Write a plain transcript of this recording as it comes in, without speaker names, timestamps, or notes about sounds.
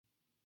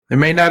There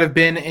may not have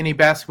been any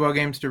basketball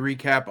games to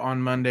recap on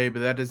Monday,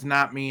 but that does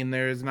not mean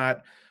there is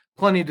not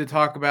plenty to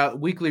talk about.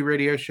 Weekly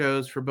radio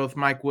shows for both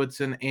Mike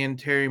Woodson and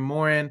Terry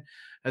Morin,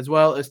 as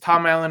well as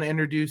Tom Allen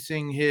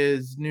introducing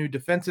his new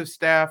defensive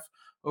staff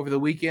over the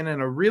weekend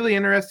and a really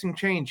interesting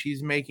change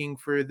he's making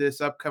for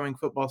this upcoming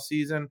football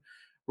season.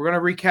 We're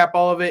going to recap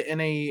all of it in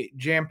a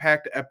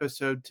jam-packed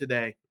episode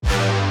today.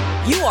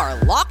 You are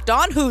Locked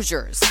On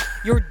Hoosiers,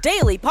 your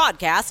daily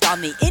podcast on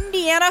the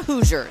Indiana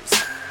Hoosiers.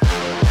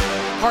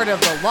 Part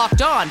of the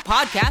Locked On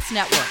Podcast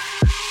Network,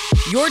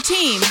 your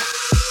team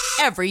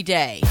every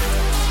day.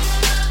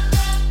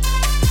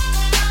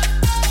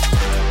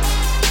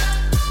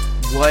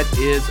 What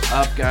is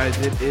up, guys?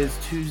 It is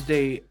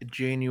Tuesday,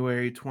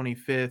 January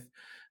 25th.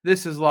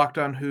 This is Locked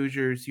On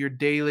Hoosiers, your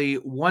daily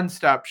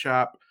one-stop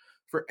shop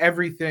for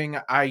everything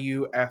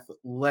IU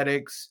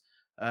athletics,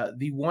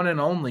 the one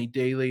and only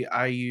daily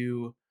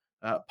IU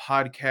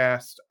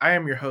podcast. I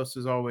am your host,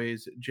 as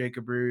always,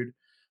 Jacob Rude.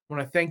 I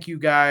want to thank you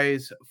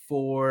guys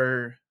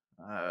for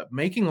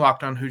making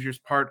Locked On Hoosiers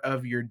part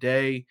of your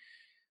day.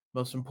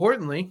 Most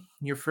importantly,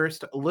 your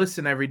first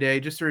listen every day.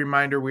 Just a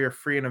reminder, we are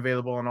free and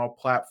available on all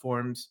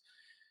platforms,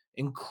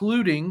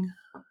 including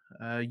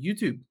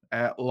YouTube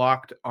at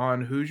Locked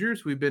On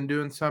Hoosiers. We've been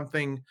doing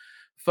something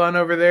fun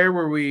over there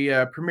where we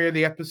premiere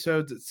the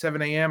episodes at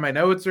 7 a.m. I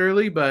know it's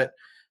early, but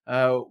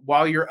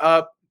while you're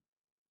up,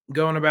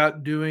 going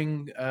about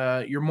doing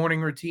your morning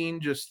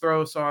routine, just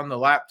throw us on the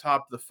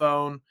laptop, the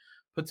phone,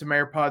 put some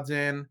AirPods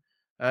in.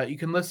 You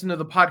can listen to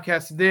the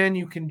podcast then.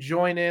 You can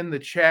join in the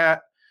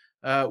chat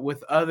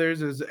with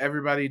others as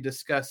everybody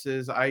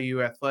discusses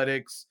IU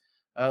athletics.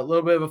 A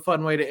little bit of a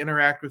fun way to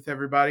interact with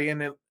everybody,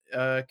 and it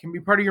can be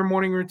part of your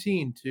morning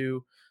routine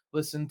to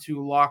listen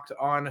to Locked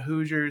On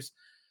Hoosiers.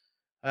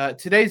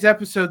 Today's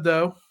episode,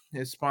 though,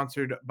 is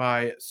sponsored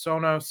by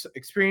Sonos.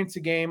 Experience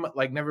a game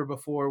like never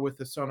before with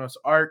the Sonos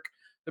Arc,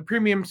 the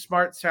premium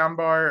smart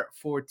soundbar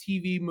for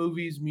TV,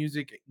 movies,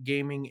 music,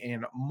 gaming,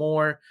 and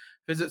more.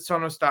 Visit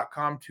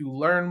Sonos.com to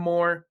learn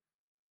more.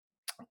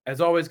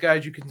 As always,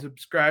 guys, you can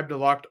subscribe to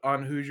Locked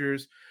On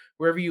Hoosiers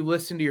wherever you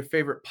listen to your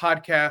favorite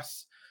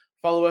podcasts.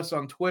 Follow us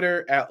on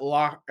Twitter at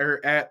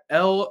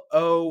LO_Hoosiers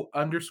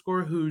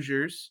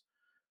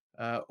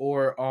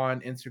or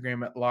on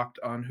Instagram at Locked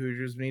On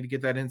Hoosiers. We need to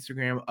get that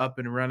Instagram up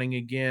and running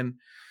again.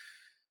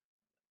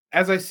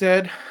 As I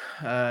said,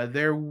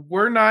 there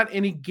were not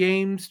any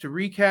games to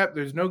recap.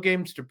 There's no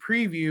games to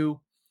preview.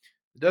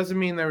 It doesn't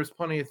mean there was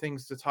plenty of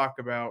things to talk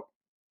about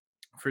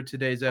for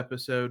today's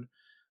episode.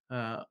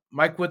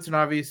 Mike Woodson,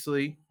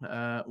 obviously,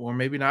 or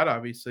maybe not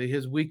obviously,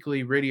 his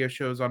weekly radio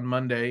shows on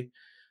Monday.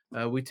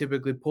 We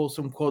typically pull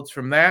some quotes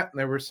from that.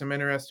 There were some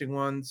interesting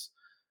ones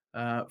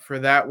for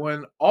that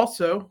one.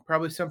 Also,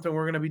 probably something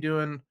we're going to be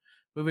doing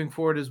moving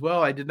forward as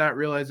well. I did not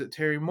realize that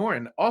Terry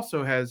Morin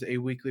also has a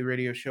weekly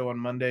radio show on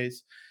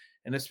Mondays.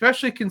 And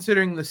especially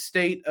considering the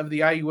state of the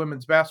IU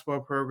women's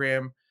basketball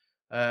program,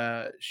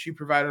 she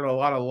provided a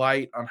lot of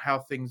light on how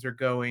things are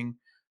going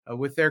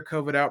with their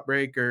COVID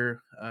outbreak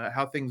or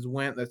how things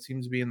went. That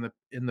seems to be in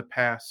the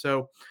past.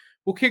 So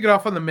we'll kick it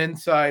off on the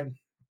men's side.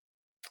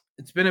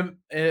 It's been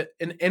an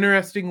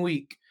interesting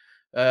week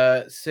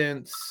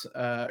since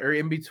or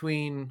in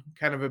between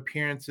kind of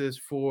appearances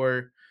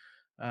for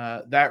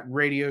that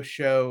radio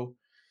show.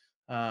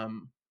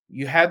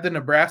 You had the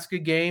Nebraska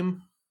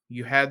game,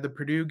 you had the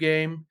Purdue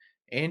game,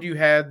 and you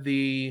had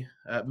the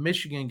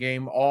Michigan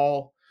game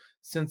all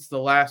since the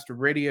last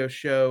radio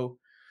show.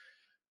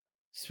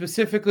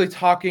 Specifically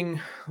talking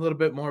a little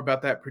bit more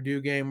about that Purdue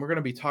game. We're going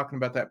to be talking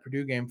about that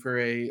Purdue game for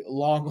a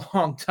long,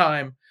 long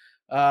time.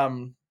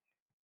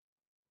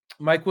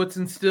 Mike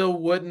Woodson still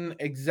wouldn't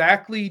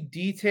exactly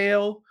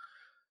detail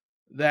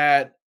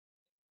that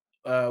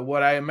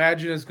what I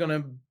imagine is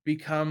going to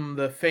become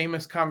the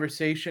famous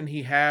conversation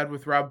he had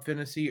with Rob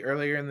Phinisee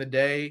earlier in the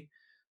day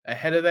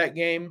ahead of that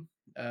game.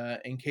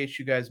 In case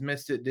you guys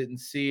missed it, didn't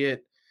see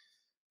it,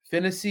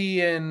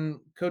 Phinisee and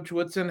Coach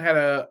Woodson had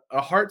a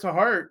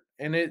heart-to-heart,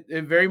 and it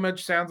very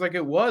much sounds like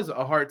it was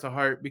a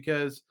heart-to-heart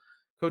because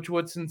Coach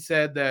Woodson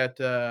said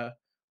that,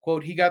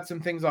 quote, he got some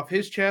things off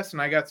his chest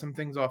and I got some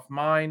things off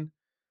mine.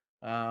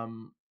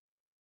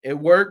 It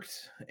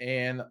worked,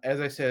 and as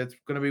I said, it's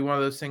going to be one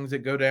of those things that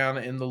go down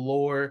in the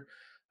lore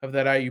of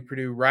that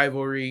IU-Purdue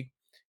rivalry.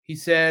 He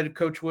said,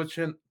 Coach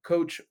Woodson,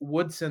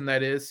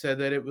 that is, said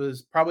that it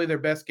was probably their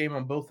best game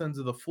on both ends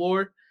of the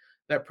floor,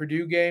 that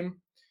Purdue game.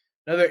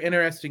 Another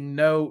interesting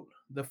note,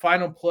 the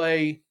final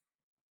play,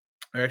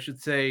 or I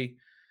should say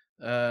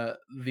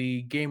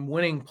the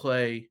game-winning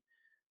play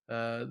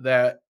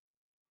that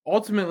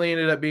ultimately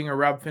ended up being a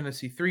Rob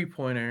Phinisee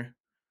three-pointer.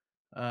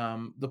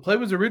 The play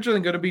was originally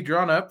going to be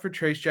drawn up for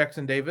Trace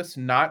Jackson Davis,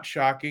 not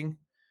shocking,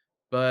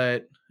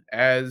 but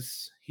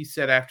as he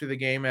said after the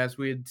game, as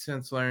we had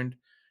since learned,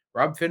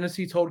 Rob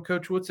Phinisee told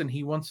Coach Woodson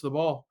he wants the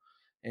ball,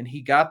 and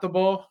he got the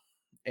ball.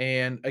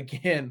 And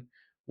again,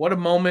 what a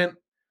moment,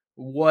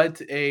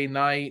 what a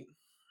night.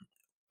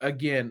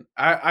 Again,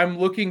 I'm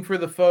looking for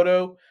the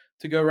photo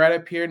to go right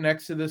up here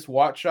next to this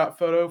watch shot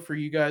photo for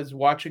you guys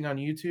watching on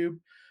YouTube.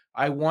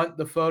 I want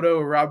the photo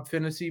of Rob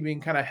Finney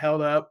being kind of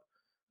held up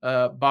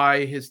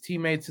by his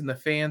teammates and the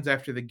fans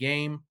after the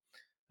game.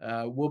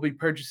 We'll be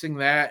purchasing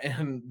that,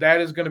 and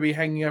that is going to be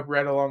hanging up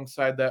right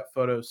alongside that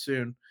photo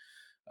soon.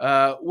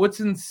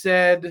 Woodson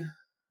said,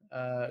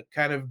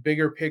 kind of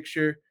bigger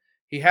picture,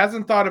 he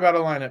hasn't thought about a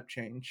lineup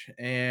change,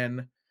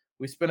 and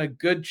we spent a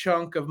good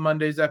chunk of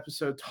Monday's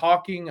episode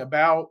talking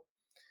about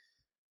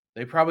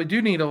they probably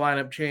do need a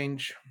lineup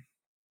change.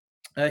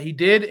 He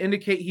did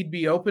indicate he'd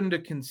be open to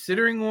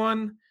considering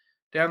one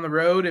down the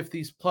road if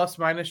these plus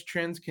minus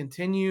trends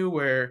continue,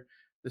 where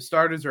the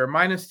starters are a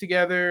minus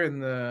together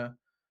and the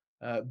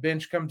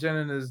bench comes in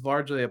and is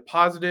largely a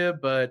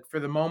positive. But for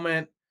the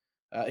moment,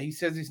 he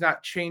says he's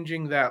not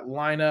changing that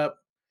lineup.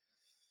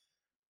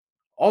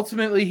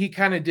 Ultimately, he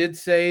kind of did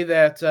say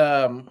that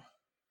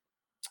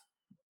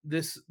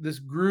this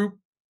group,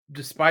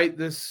 despite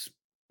this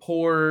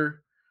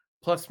poor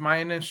plus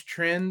minus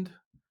trend,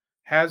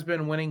 has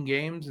been winning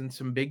games and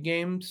some big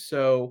games.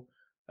 So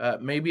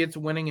maybe it's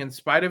winning in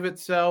spite of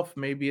itself.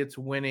 Maybe it's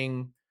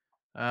winning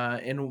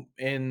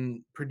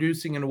in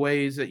producing in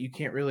ways that you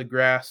can't really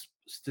grasp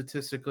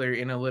statistically or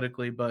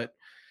analytically. But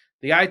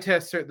the eye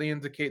test certainly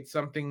indicates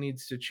something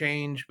needs to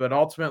change. But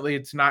ultimately,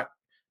 it's not.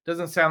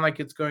 Doesn't sound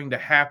like it's going to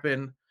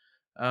happen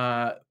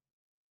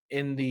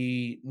in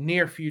the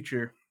near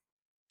future.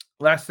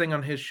 Last thing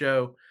on his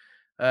show,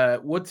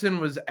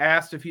 Woodson was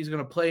asked if he's going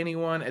to play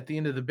anyone at the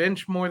end of the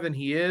bench more than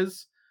he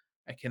is.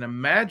 I can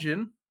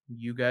imagine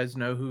you guys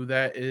know who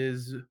that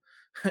is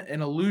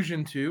an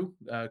allusion to.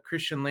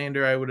 Christian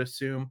Lander, I would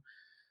assume.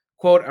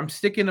 Quote, I'm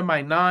sticking to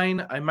my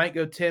 9. I might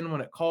go 10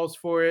 when it calls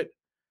for it.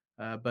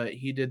 But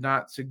he did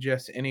not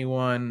suggest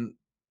anyone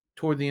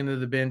toward the end of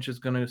the bench is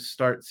going to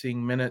start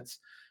seeing minutes.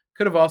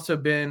 Could have also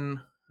been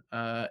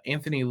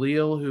Anthony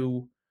Leal,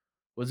 who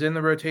was in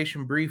the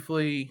rotation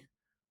briefly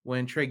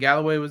when Trey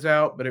Galloway was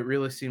out, but it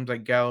really seems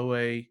like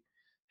Galloway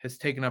has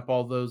taken up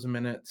all those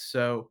minutes.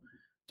 So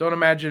don't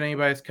imagine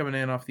anybody's coming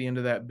in off the end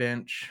of that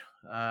bench,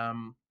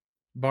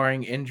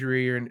 barring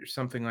injury or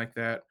something like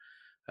that.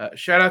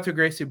 Shout out to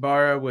Gracie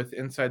Barra with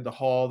Inside the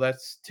Hall.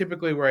 That's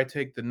typically where I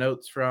take the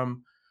notes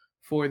from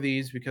for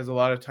these because a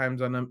lot of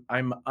times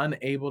I'm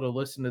unable to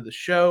listen to the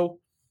show.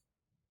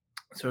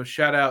 So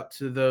shout out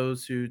to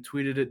those who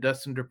tweeted it.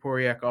 Dustin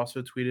Droporiak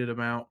also tweeted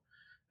him out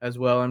as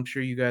well. I'm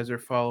sure you guys are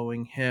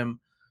following him.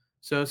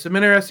 So some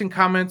interesting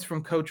comments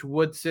from Coach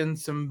Woodson,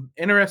 some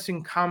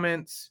interesting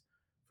comments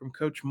from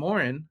Coach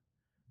Morin,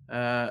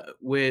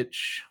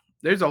 which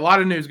there's a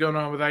lot of news going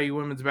on with IU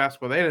women's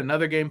basketball. They had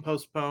another game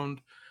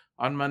postponed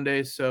on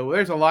Monday, so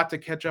there's a lot to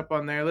catch up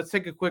on there. Let's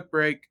take a quick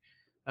break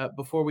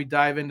before we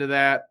dive into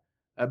that.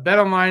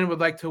 BetOnline would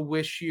like to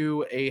wish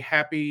you a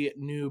happy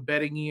new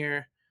betting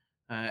year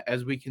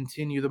as we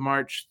continue the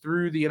march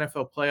through the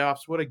NFL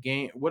playoffs. What a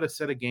game! What a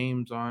set of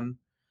games on.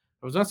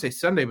 I was going to say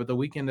Sunday, but the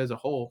weekend as a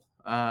whole.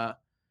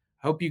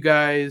 Hope you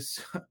guys.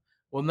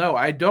 Well, no,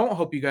 I don't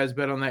hope you guys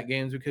bet on that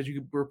games because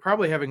you were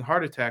probably having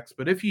heart attacks.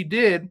 But if you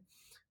did,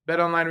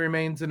 BetOnline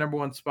remains the number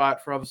one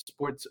spot for all the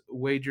sports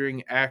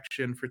wagering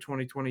action for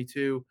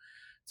 2022.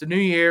 It's a new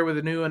year with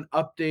a new and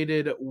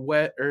updated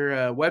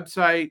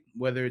website,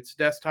 whether it's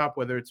desktop,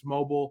 whether it's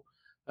mobile.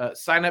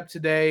 Sign up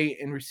today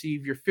and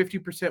receive your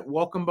 50%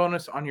 welcome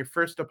bonus on your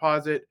first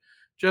deposit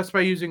just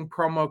by using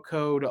promo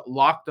code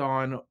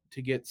LOCKEDON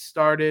to get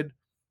started.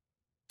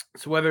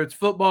 So whether it's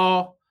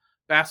football,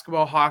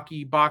 basketball,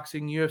 hockey,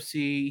 boxing,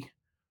 UFC,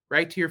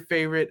 right to your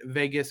favorite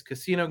Vegas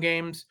casino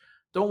games.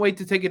 Don't wait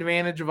to take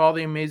advantage of all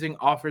the amazing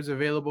offers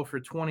available for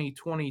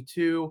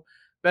 2022.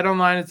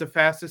 BetOnline is the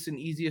fastest and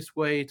easiest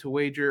way to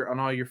wager on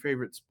all your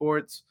favorite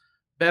sports.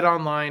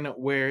 BetOnline,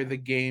 where the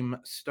game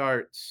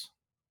starts.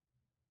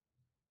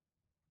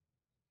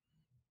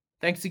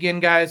 Thanks again,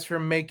 guys, for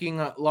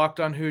making Locked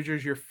On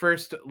Hoosiers your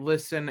first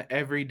listen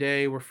every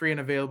day. We're free and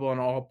available on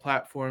all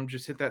platforms.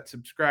 Just hit that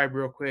subscribe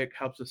real quick.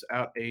 Helps us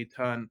out a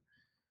ton.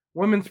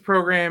 Women's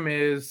program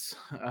is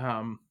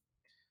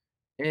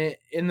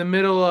in the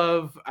middle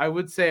of, I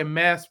would say, a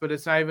mess, but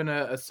it's not even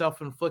a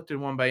self-inflicted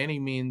one by any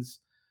means.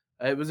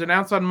 It was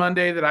announced on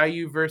Monday that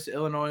IU versus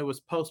Illinois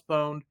was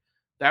postponed.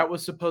 That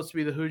was supposed to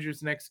be the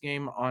Hoosiers' next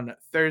game on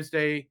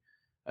Thursday.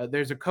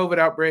 There's a COVID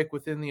outbreak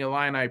within the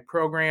Illini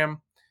program.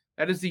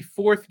 That is the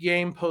 4th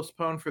game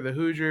postponed for the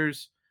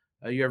Hoosiers.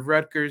 You have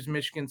Rutgers,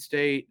 Michigan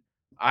State,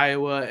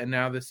 Iowa, and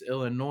now this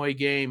Illinois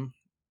game.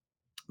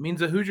 It means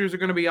the Hoosiers are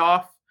going to be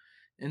off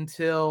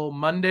until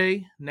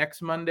Monday,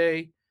 next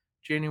Monday,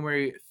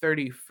 January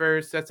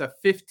 31st. That's a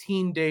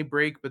 15-day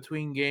break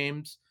between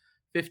games.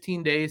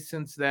 15 days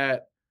since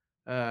that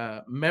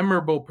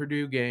memorable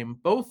Purdue game.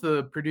 Both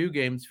the Purdue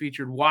games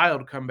featured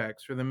wild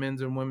comebacks for the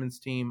men's and women's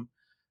team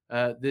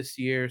this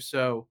year.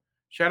 So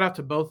shout out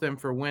to both of them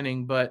for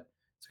winning. But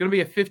it's going to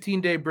be a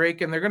 15-day break,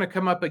 and they're going to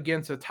come up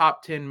against a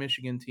top 10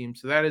 Michigan team.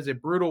 So that is a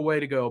brutal way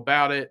to go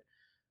about it.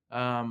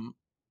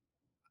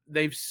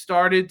 They've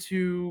started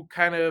to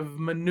kind of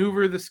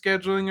maneuver the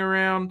scheduling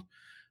around.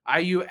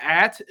 IU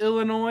at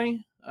Illinois,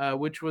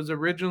 which was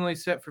originally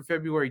set for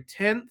February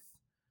 10th,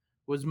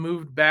 was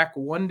moved back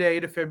one day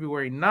to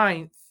February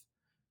 9th.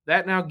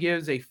 That now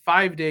gives a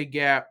 5-day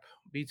gap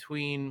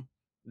between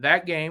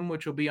that game,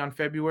 which will be on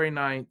February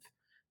 9th,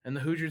 and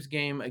the Hoosiers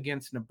game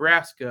against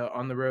Nebraska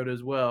on the road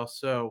as well.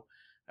 So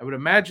I would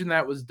imagine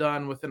that was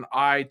done with an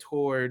eye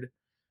toward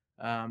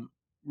um,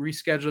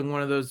 rescheduling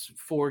one of those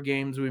 4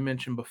 games we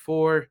mentioned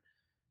before.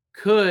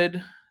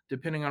 Could,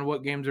 depending on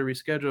what games are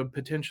rescheduled,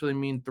 potentially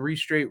mean 3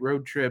 straight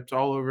road trips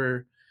all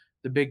over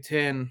the Big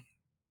Ten.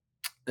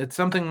 It's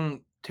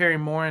something Terry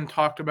Morin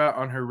talked about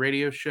on her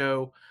radio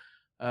show.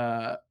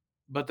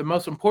 But the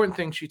most important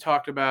thing she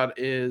talked about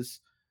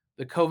is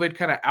the COVID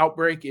kind of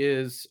outbreak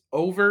is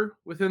over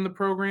within the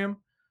program.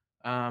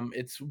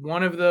 It's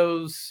one of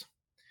those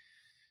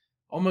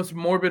almost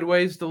morbid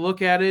ways to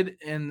look at it.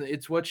 And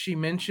it's what she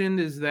mentioned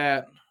is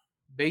that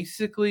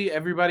basically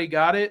everybody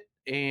got it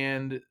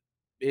and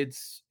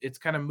it's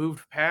kind of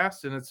moved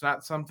past and it's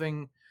not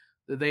something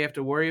that they have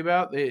to worry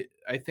about.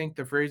 I think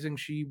the phrasing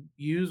she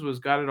used was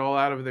got it all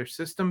out of their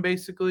system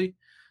basically.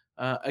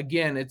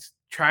 Again, it's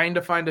trying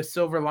to find a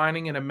silver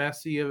lining in a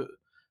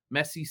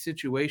messy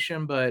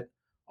situation, but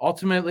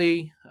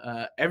ultimately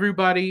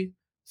everybody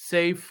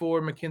save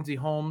for Mackenzie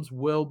Holmes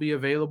will be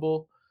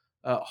available.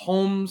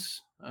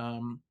 Holmes, a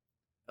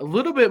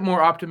little bit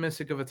more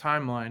optimistic of a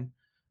timeline.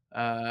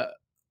 Uh,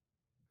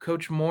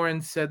 Coach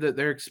Morin said that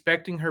they're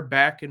expecting her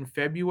back in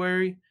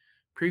February.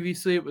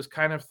 Previously, it was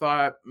kind of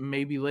thought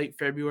maybe late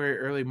February,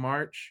 early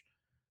March.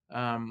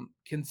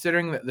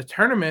 Considering that the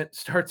tournament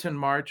starts in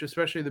March,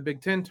 especially the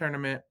Big Ten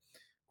tournament,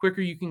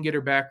 quicker you can get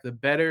her back, the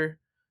better.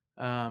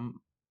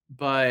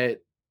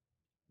 But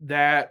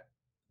that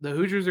the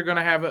Hoosiers are going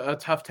to have a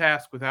tough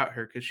task without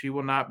her because she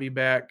will not be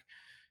back.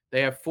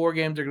 They have 4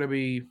 games that are going to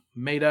be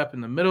made up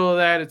in the middle of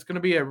that. It's going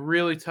to be a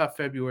really tough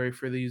February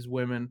for these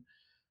women.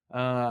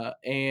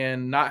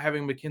 And not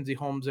having Mackenzie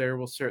Holmes there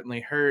will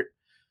certainly hurt.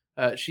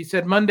 She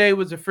said Monday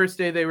was the first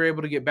day they were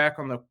able to get back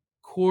on the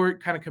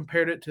court, kind of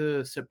compared it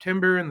to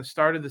September and the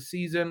start of the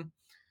season.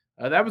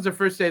 That was the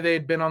first day they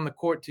had been on the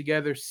court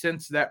together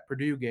since that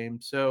Purdue game.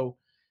 So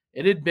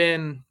it had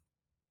been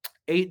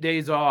 8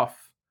 days off.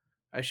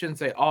 I shouldn't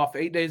say off,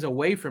 8 days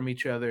away from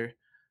each other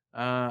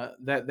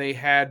that they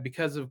had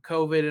because of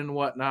COVID and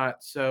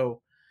whatnot.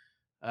 So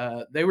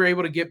they were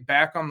able to get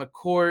back on the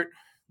court,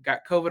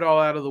 got COVID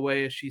all out of the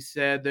way, as she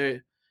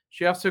said.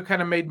 She also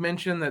kind of made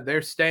mention that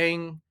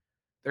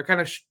they're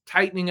kind of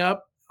tightening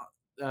up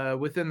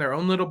within their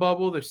own little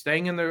bubble. They're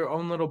staying in their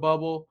own little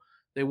bubble.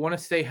 They want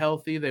to stay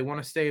healthy. They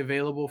want to stay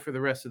available for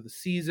the rest of the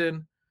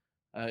season.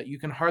 You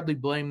can hardly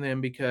blame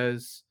them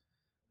because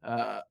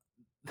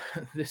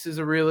this is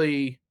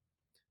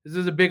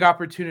a big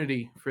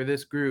opportunity for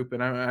this group,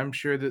 and I'm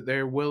sure that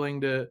they're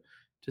willing to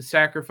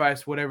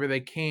sacrifice whatever they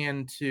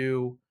can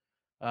to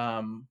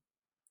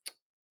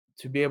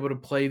be able to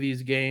play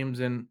these games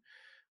and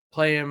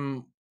play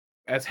them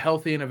as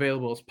healthy and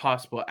available as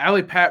possible.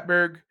 Ali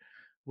Patberg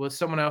was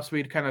someone else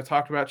we'd kind of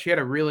talked about. She had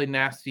a really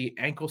nasty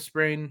ankle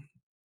sprain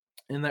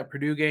in that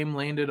Purdue game,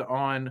 landed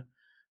on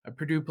a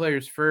Purdue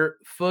player's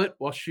foot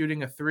while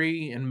shooting a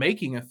 3 and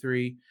making a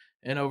 3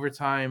 in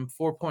overtime,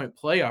 4-point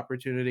play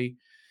opportunity.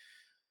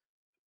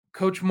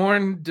 Coach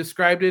Morin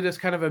described it as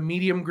kind of a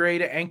medium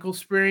grade ankle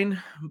sprain,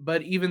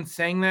 but even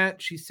saying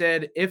that, she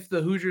said if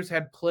the Hoosiers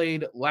had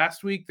played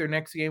last week, their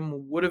next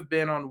game would have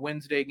been on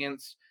Wednesday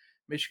against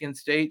Michigan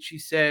State. She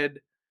said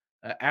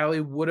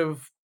Allie would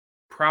have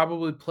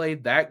probably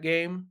played that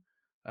game,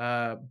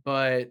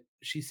 but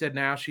she said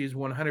now she's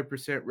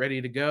 100%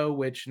 ready to go,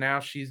 which now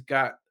she's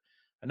got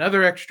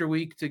another extra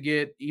week to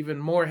get even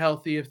more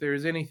healthy if there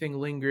is anything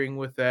lingering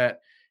with that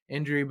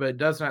injury, but it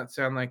does not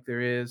sound like there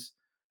is.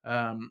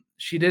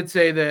 She did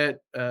say that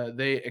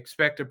they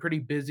expect a pretty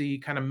busy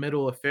kind of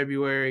middle of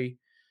February.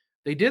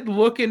 They did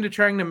look into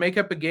trying to make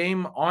up a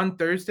game on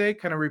Thursday,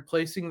 kind of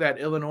replacing that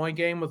Illinois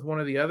game with one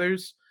of the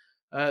others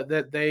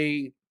that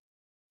they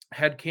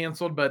had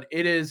canceled, but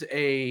it is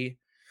a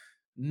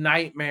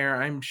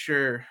nightmare, I'm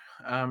sure,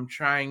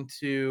 trying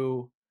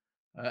to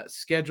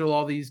schedule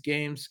all these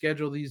games,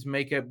 schedule these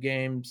makeup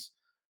games,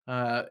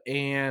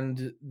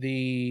 and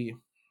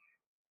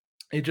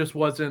it just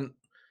wasn't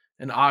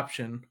an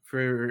option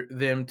for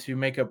them to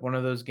make up one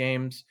of those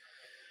games.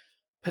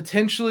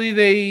 Potentially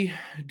they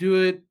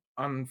do it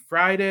on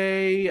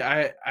Friday.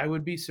 I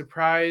would be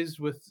surprised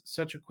with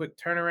such a quick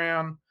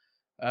turnaround.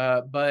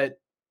 But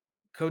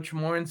Coach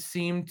Morin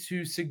seemed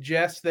to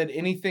suggest that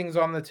anything's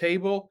on the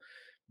table.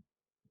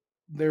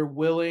 They're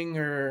willing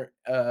or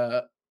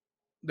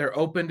they're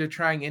open to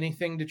trying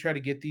anything to try to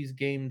get these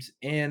games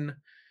in.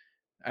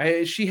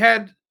 She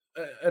had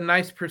a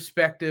nice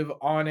perspective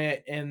on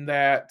it in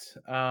that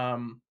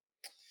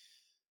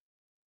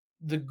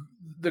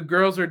the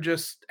girls are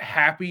just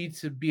happy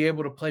to be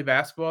able to play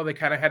basketball. They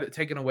kind of had it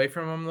taken away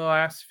from them the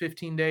last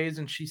 15 days.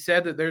 And she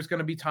said that there's going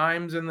to be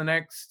times in the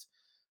next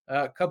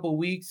couple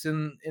weeks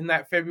in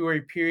that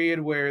February period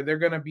where they're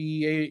going to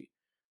be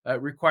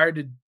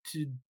required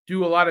to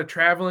do a lot of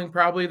traveling,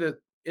 probably that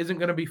isn't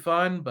going to be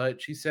fun.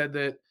 But she said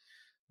that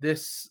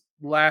this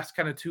last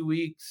kind of 2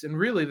 weeks and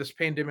really this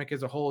pandemic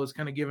as a whole has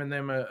kind of given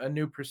them a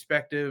new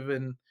perspective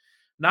and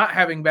not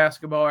having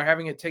basketball or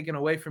having it taken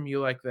away from you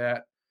like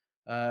that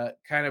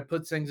kind of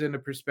puts things into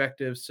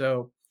perspective.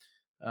 So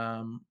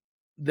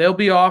they'll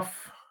be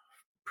off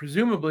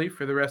presumably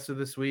for the rest of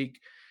this week.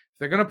 If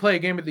they're going to play a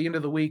game at the end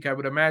of the week, I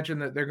would imagine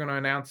that they're going to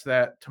announce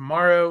that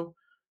tomorrow,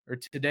 or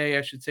today,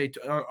 I should say,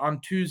 on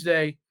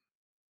Tuesday.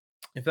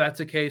 If that's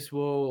the case,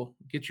 we'll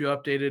get you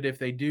updated if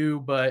they do.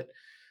 But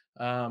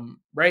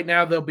right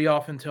now, they'll be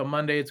off until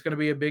Monday. It's going to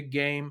be a big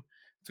game.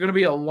 It's going to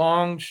be a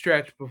long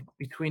stretch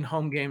between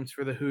home games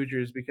for the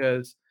Hoosiers,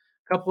 because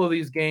a couple of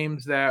these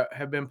games that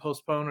have been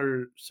postponed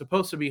are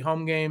supposed to be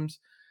home games.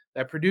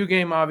 That Purdue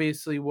game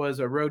obviously was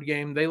a road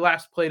game. They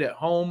last played at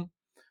home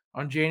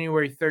on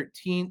January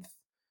 13th.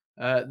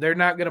 They're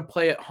not going to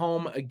play at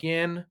home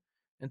again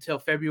until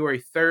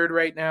February 3rd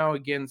right now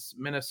against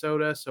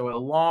Minnesota. So a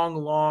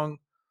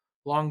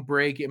long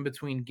break in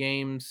between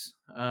games,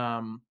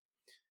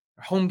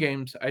 home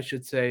games, I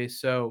should say.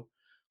 So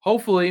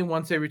hopefully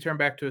once they return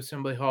back to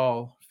Assembly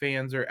Hall,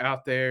 fans are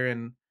out there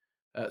and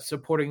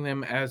supporting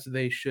them as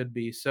they should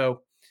be.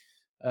 So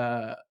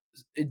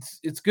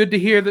it's good to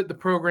hear that the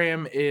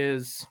program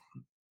is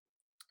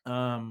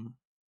kind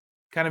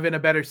of in a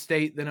better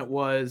state than it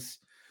was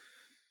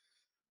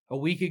a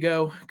week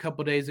ago, a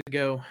couple days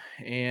ago,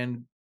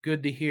 and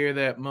good to hear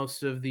that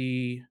most of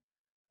the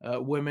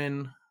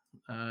women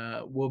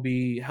will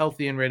be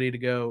healthy and ready to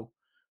go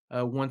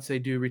once they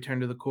do return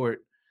to the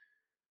court.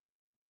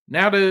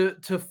 Now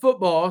to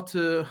football,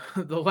 to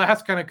the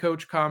last kind of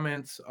coach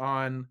comments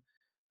on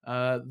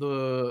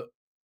the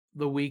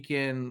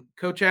weekend.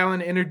 Coach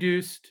Allen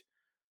introduced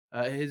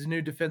his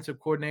new defensive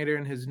coordinator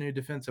and his new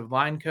defensive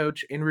line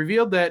coach, and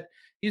revealed that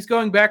he's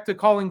going back to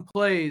calling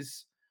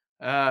plays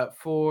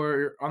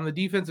for on the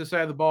defensive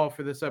side of the ball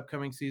for this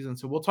upcoming season.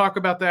 So we'll talk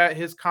about that,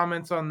 his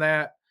comments on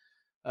that,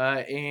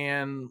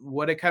 and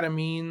what it kind of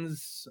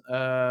means,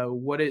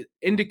 what it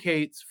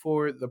indicates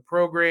for the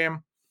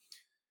program.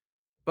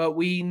 But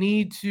we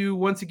need to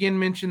once again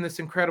mention this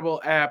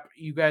incredible app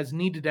you guys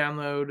need to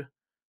download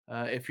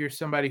if you're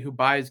somebody who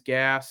buys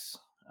gas,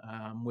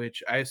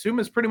 which I assume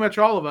is pretty much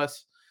all of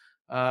us.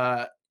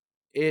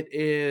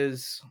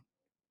 It's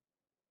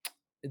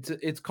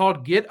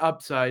called Get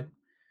Upside.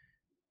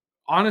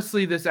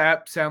 Honestly, this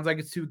app sounds like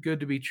it's too good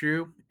to be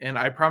true, and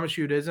I promise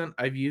you it isn't.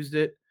 I've used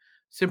it.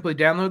 Simply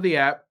download the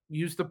app,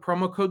 use the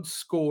promo code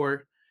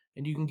SCORE,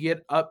 and you can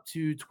get up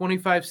to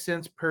 25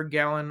 cents per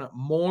gallon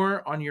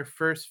more on your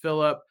first fill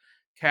up,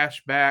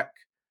 cash back.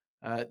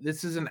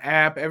 This is an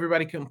app.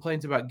 Everybody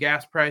complains about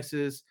gas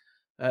prices.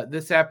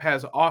 This app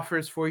has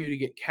offers for you to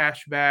get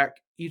cash back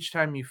each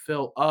time you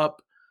fill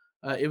up.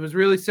 It was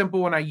really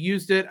simple when I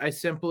used it. I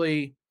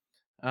simply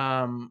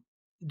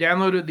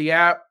downloaded the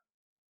app,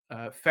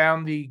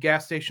 found the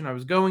gas station I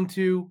was going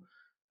to,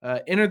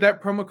 entered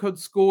that promo code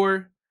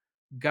SCORE,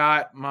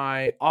 got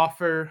my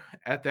offer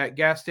at that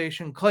gas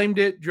station, claimed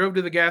it, drove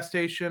to the gas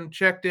station,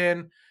 checked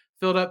in,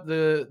 filled up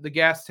the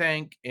gas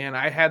tank, and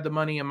I had the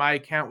money in my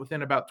account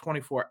within about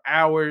 24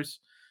 hours.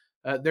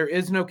 There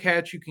is no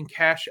catch. You can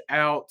cash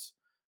out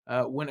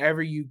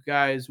whenever you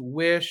guys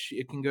wish.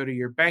 It can go to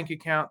your bank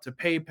account, to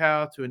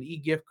PayPal, to an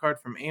e-gift card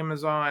from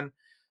Amazon,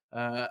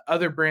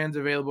 other brands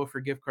available for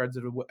gift cards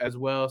as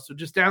well. So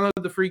just download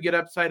the free Get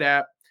Upside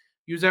app.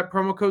 Use that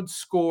promo code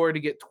SCORE to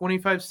get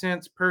 25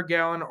 cents per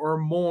gallon or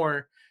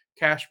more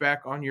cash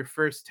back on your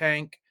first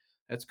tank.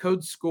 That's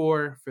code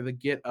SCORE for the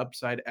Get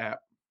Upside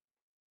app.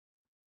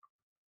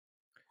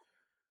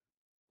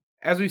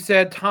 As we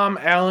said, Tom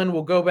Allen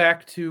will go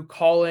back to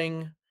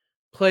calling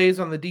plays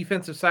on the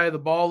defensive side of the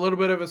ball. A little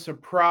bit of a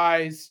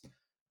surprise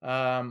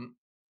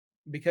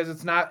because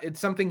it's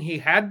something he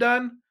had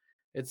done.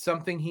 It's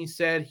something he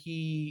said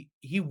he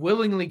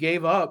willingly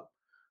gave up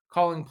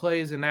calling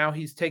plays, and now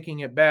he's taking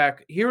it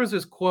back. Here was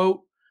his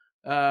quote.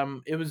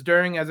 It was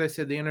during, as I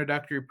said, the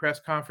introductory press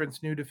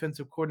conference. New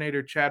defensive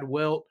coordinator Chad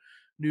Wilt,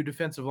 new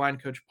defensive line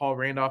coach Paul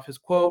Randolph. His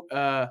quote,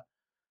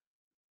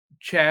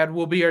 Chad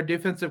will be our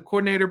defensive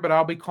coordinator, but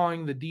I'll be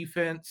calling the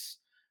defense.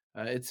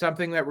 It's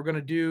something that we're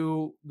going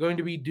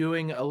to be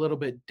doing a little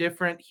bit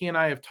different. He and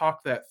I have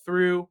talked that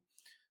through.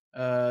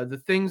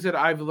 The things that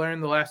I've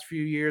learned the last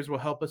few years will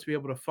help us be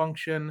able to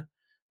function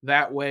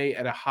that way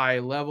at a high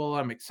level.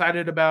 I'm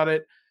excited about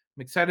it.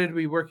 I'm excited to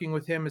be working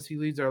with him as he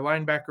leads our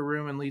linebacker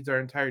room and leads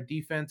our entire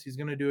defense. He's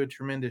going to do a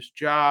tremendous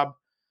job.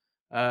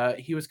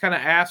 He was kind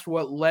of asked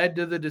what led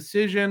to the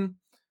decision.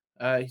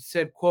 He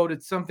said, quote,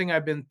 "It's something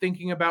I've been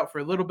thinking about for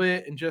a little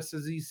bit, and just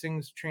as these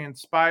things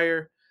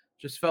transpire,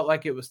 just felt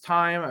like it was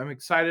time. I'm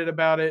excited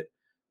about it.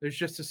 There's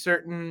just a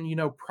certain,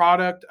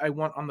 product I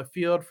want on the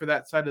field for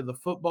that side of the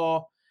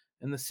football,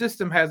 and the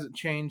system hasn't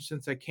changed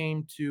since I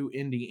came to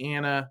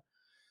Indiana."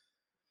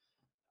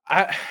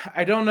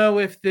 I don't know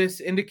if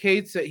this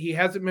indicates that he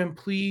hasn't been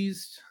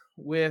pleased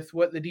with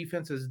what the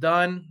defense has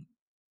done.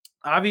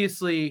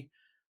 Obviously,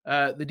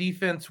 the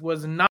defense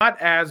was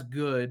not as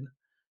good.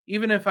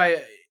 Even if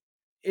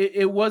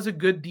it was a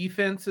good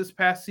defense this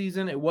past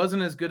season, it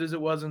wasn't as good as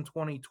it was in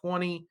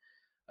 2020.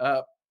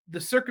 The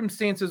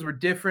circumstances were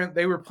different.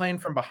 They were playing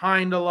from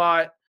behind a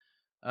lot.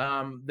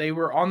 They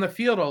were on the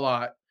field a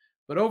lot.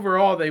 But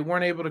overall, they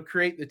weren't able to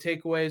create the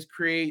takeaways,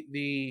 create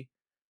the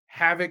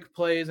havoc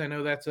plays. I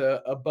know that's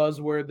a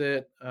buzzword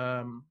that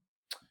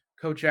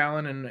Coach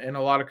Allen and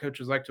a lot of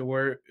coaches like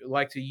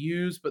to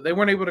use, but they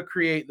weren't able to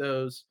create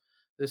those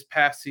this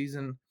past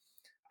season.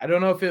 I don't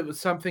know if it was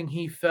something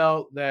he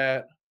felt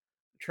that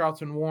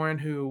Charlton Warren,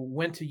 who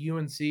went to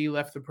UNC,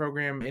 left the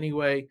program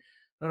anyway. I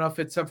don't know if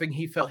it's something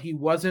he felt he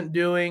wasn't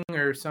doing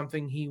or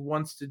something he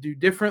wants to do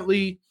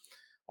differently.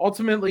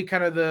 Ultimately,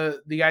 kind of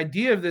the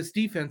idea of this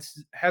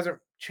defense hasn't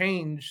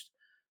changed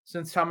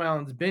since Tom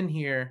Allen's been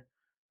here.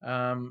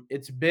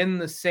 It's been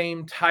the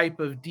same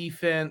type of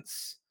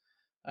defense,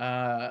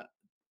 and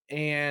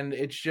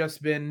it's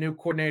just been new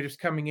coordinators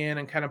coming in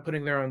and kind of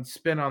putting their own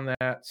spin on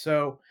that.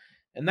 So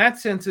in that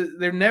sense,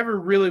 there never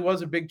really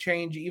was a big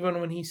change, even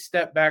when he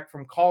stepped back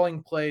from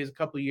calling plays a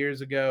couple of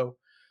years ago.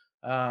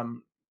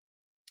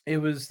 It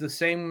was the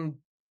same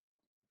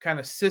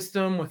kind of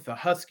system with the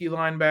Husky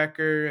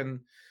linebacker and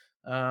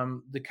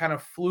the kind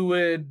of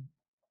fluid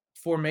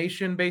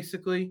formation,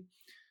 basically.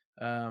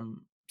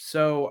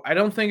 So I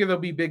don't think there'll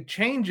be big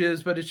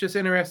changes, but it's just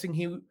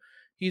interesting.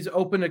 He's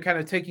open to kind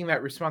of taking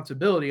that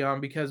responsibility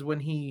on, because when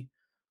he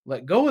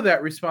let go of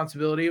that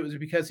responsibility, it was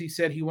because he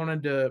said he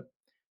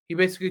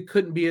basically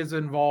couldn't be as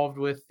involved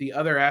with the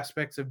other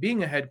aspects of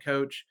being a head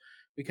coach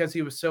because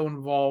he was so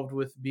involved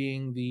with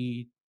being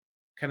the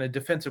kind of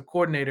defensive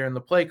coordinator and the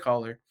play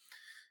caller.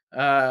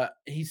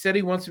 He said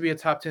he wants to be a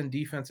top 10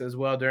 defense as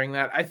well during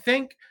that. I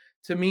think,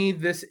 to me,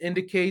 this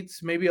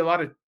indicates maybe a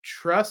lot of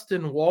trust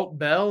in Walt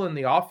Bell and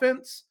the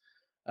offense.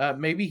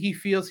 Maybe he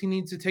feels he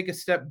needs to take a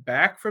step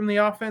back from the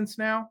offense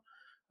now.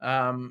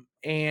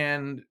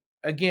 And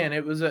again,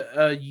 it was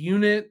a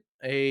unit,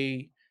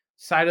 a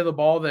side of the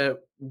ball that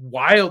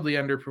wildly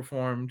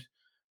underperformed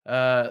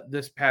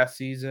this past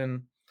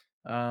season.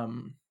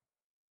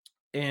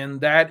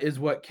 And that is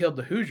what killed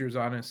the Hoosiers,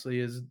 honestly,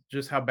 is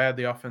just how bad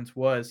the offense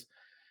was.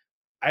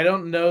 I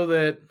don't know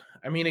that.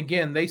 I mean,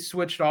 again, they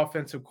switched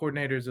offensive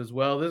coordinators as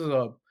well. This is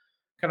a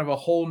kind of a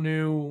whole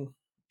new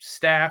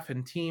staff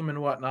and team and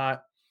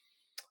whatnot.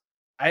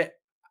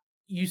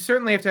 You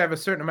certainly have to have a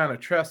certain amount of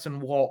trust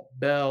in Walt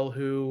Bell,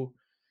 who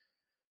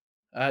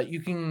you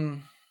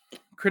can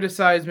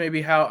criticize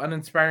maybe how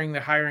uninspiring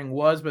the hiring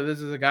was, but this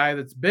is a guy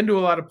that's been to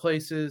a lot of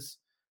places,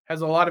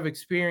 has a lot of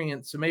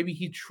experience, so maybe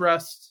he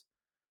trusts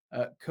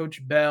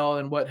Coach Bell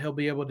and what he'll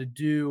be able to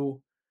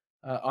do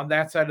on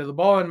that side of the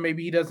ball, and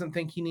maybe he doesn't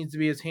think he needs to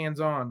be as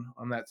hands-on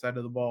that side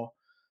of the ball.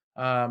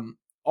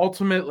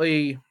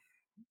 Ultimately,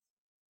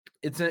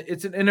 it's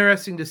an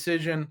interesting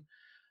decision,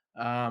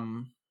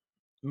 and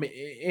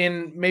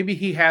maybe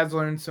he has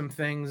learned some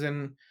things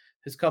in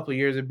his couple of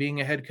years of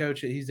being a head coach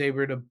that he's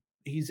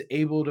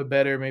able to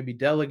better maybe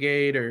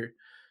delegate or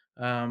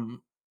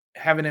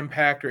have an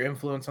impact or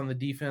influence on the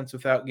defense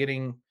without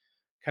getting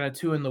kind of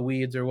too in the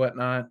weeds or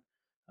whatnot.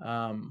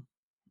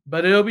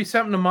 But it'll be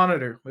something to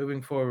monitor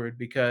moving forward,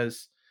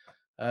 because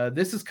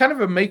this is kind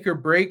of a make or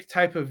break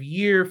type of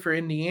year for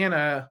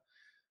Indiana.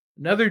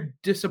 Another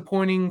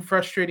disappointing,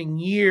 frustrating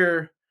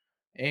year,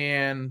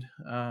 and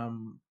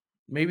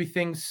maybe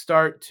things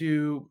start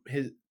to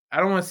I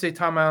don't want to say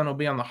Tom Allen will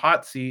be on the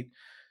hot seat.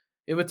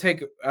 It would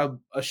take a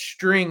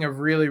string of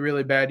really,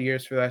 really bad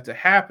years for that to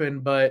happen,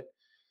 but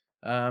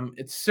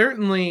it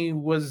certainly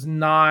was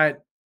not.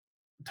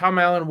 Tom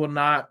Allen will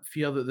not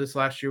feel that this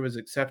last year was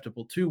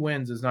acceptable. 2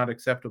 wins is not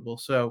acceptable.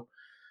 So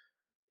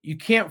you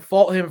can't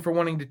fault him for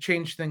wanting to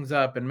change things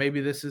up, and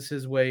maybe this is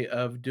his way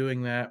of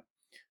doing that.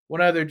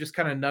 One other just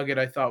kind of nugget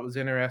I thought was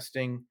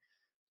interesting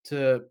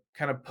to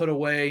kind of put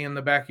away in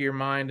the back of your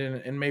mind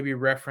and maybe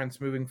reference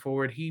moving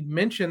forward. He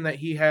mentioned that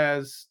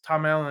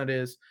Tom Allen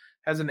has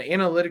an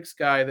analytics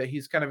guy that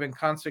he's kind of in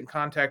constant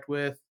contact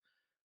with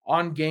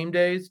on game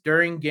days,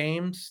 during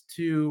games,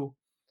 to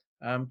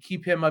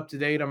keep him up to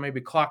date on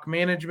maybe clock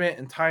management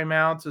and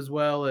timeouts, as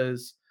well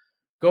as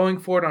going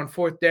for it on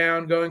 4th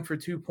down, going for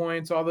 2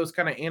 points, all those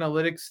kind of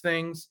analytics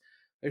things.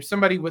 There's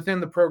somebody within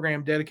the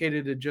program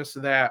dedicated to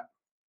just that,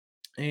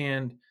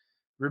 and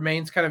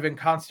remains kind of in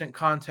constant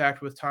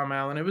contact with Tom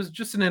Allen. It was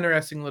just an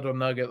interesting little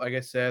nugget, like I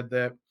said,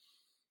 that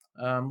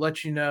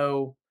lets you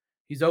know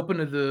he's open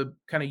to the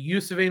kind of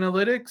use of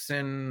analytics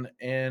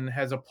and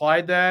has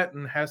applied that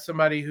and has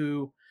somebody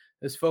who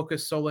is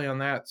focused solely on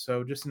that.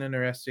 So just an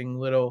interesting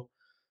little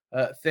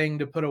thing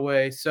to put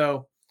away.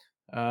 So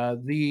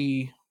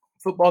the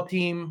football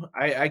team,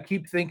 I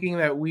keep thinking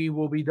that we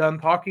will be done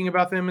talking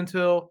about them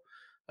until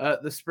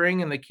the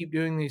spring, and they keep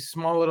doing these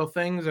small little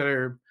things that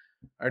are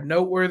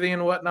noteworthy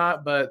and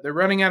whatnot, but they're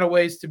running out of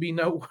ways to be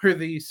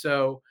noteworthy.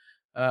 So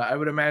I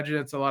would imagine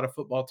it's a lot of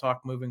football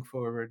talk moving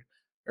forward,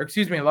 or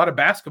excuse me, a lot of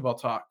basketball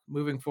talk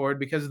moving forward,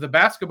 because the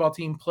basketball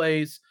team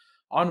plays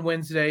on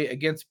Wednesday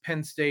against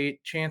Penn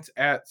State. Chance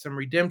at some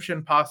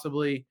redemption,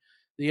 possibly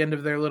the end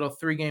of their little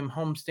 3-game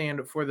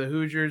homestand for the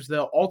Hoosiers.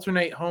 They'll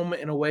alternate home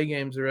and away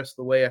games the rest of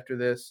the way after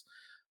this,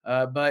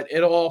 but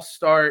it'll all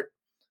start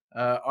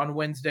on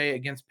Wednesday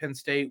against Penn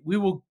State. We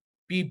will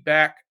be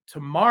back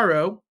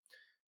tomorrow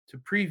to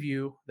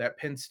preview that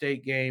Penn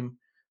State game,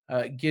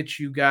 get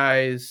you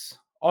guys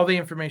all the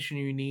information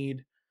you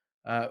need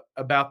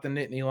about the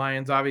Nittany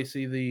Lions.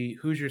 Obviously, the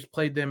Hoosiers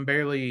played them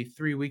barely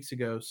 3 weeks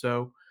ago,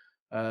 so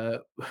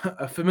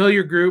a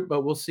familiar group,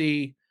 but we'll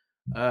see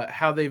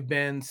how they've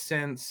been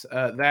since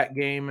that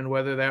game and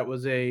whether that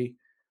was a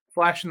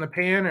flash in the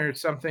pan or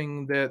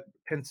something that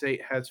Penn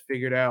State has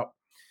figured out.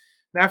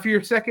 Now, for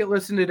your second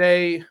listen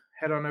today,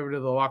 head on over to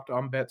the Locked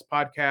On Bets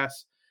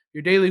podcast,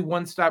 your daily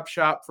one-stop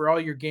shop for all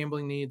your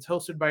gambling needs,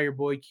 hosted by your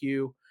boy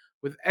Q,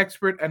 with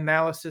expert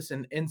analysis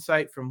and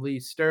insight from Lee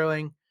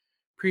Sterling.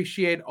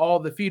 Appreciate all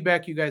the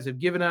feedback you guys have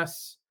given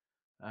us.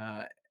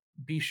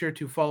 Be sure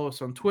to follow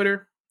us on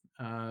Twitter.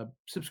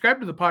 Subscribe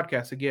to the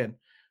podcast again.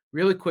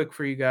 Really quick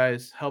for you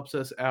guys. Helps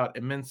us out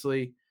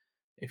immensely.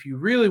 If you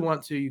really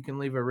want to, you can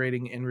leave a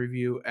rating and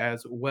review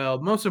as well.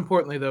 Most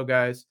importantly, though,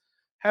 guys,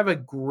 have a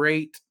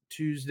great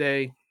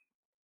Tuesday.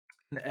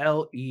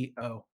 LEO.